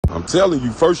I'm telling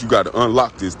you, first you got to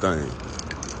unlock this thing.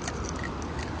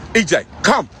 EJ,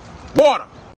 come. Water.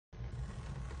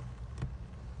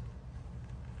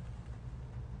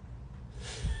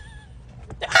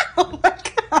 Oh my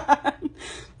God.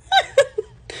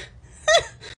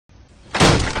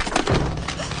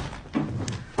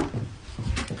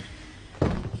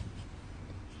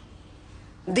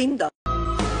 Ding dong.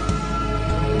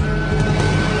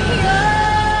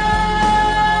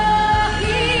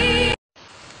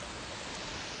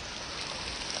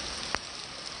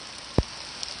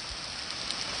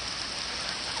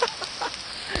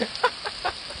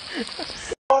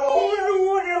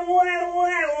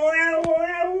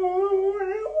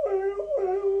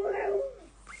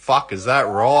 Fuck, is that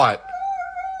right?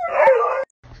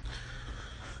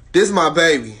 This my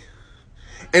baby.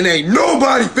 And ain't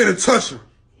nobody finna touch him.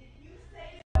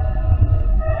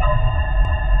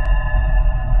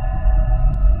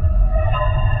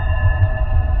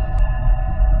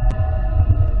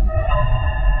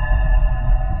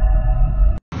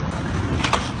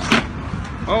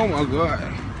 Oh my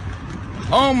God.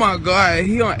 Oh my God,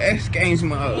 he on X Games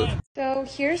mode. So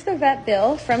here's the vet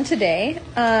bill from today.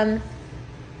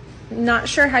 Not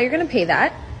sure how you're gonna pay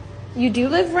that. You do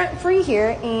live rent-free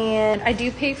here, and I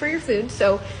do pay for your food,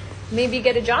 so maybe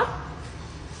get a job?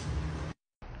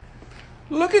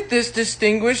 Look at this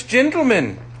distinguished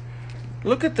gentleman.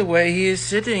 Look at the way he is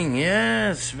sitting.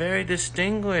 Yes, very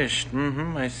distinguished.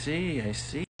 I see.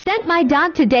 Sent my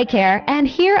dog to daycare, and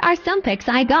here are some pics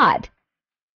I got.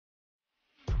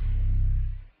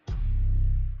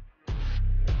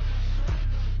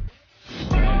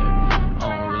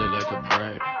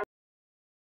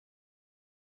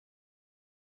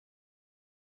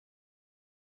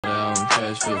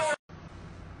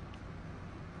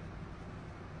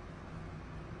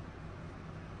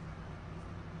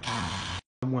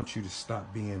 I want you to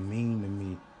stop being mean to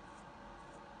me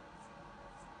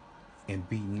and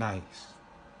be nice.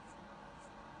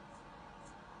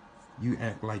 You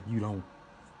act like you don't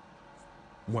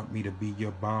want me to be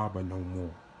your barber no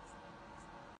more.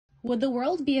 Would the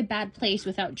world be a bad place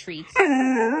without treats?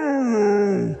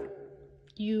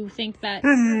 You think that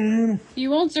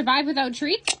you won't survive without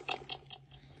treats?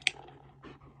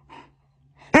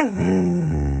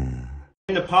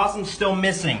 The possum's still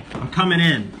missing. I'm coming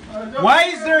in. Why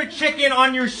is there a chicken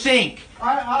on your sink?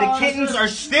 The kittens are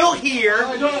still here.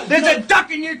 There's a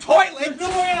duck in your toilet.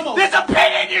 There's a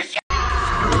pig in your shit.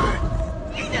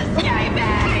 He's a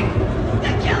scumbag.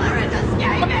 The killer is a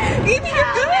scumbag. Evie, you're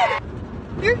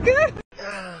good. You're good.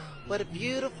 What a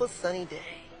beautiful sunny day.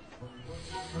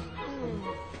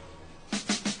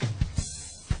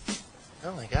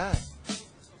 Oh my God.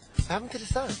 What happened to the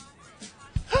sun?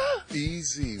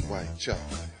 Easy, white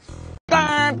chocolate.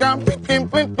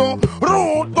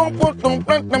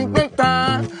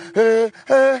 Hey,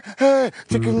 hey, hey,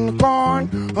 chicken in the corn,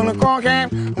 on the corn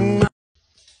can.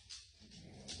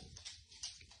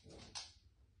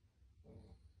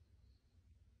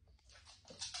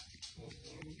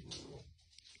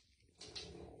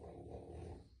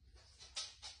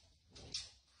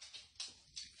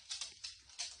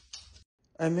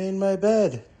 I made my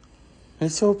bed.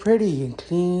 It's so pretty and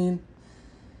clean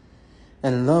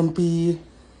and lumpy.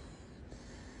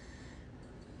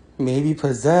 Maybe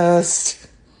possessed.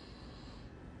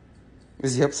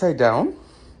 Is he upside down?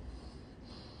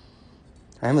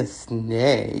 I'm a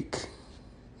snake.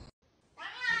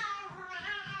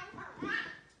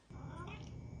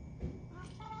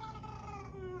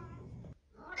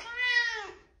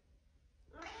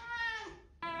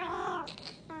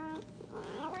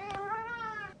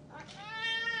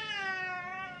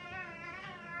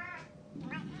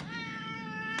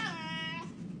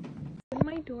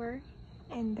 My door,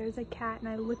 and there's a cat, and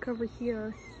I look over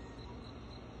here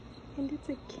and it's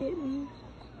a kitten.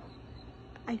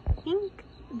 I think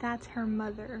that's her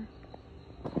mother.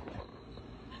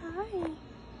 Hi. Can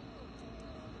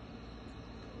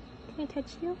I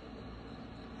touch you?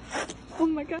 Oh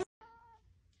my God.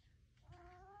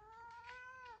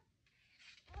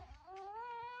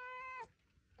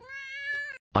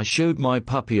 I showed my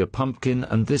puppy a pumpkin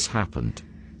and this happened.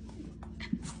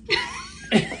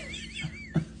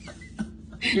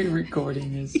 You're recording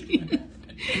his.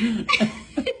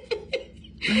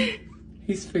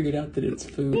 He's figured out that it's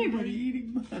food. Hey, buddy,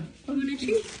 eating my food and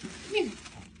cheese. Come here.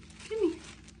 Come here.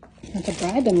 You have to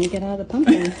bribe him to get out of the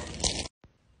pumpkin.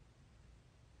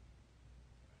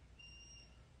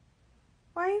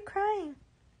 Why are you crying?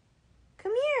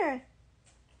 Come here.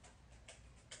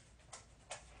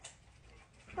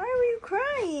 Why were you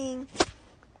crying?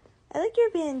 I like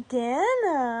your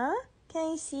bandana.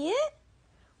 Can I see it?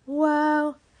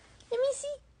 Wow. Let me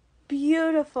see.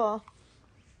 beautiful.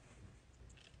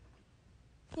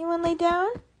 You want to lay down?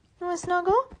 You want to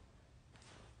snuggle?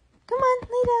 Come on,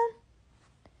 lay down.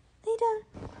 Lay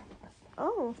down.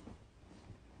 Oh.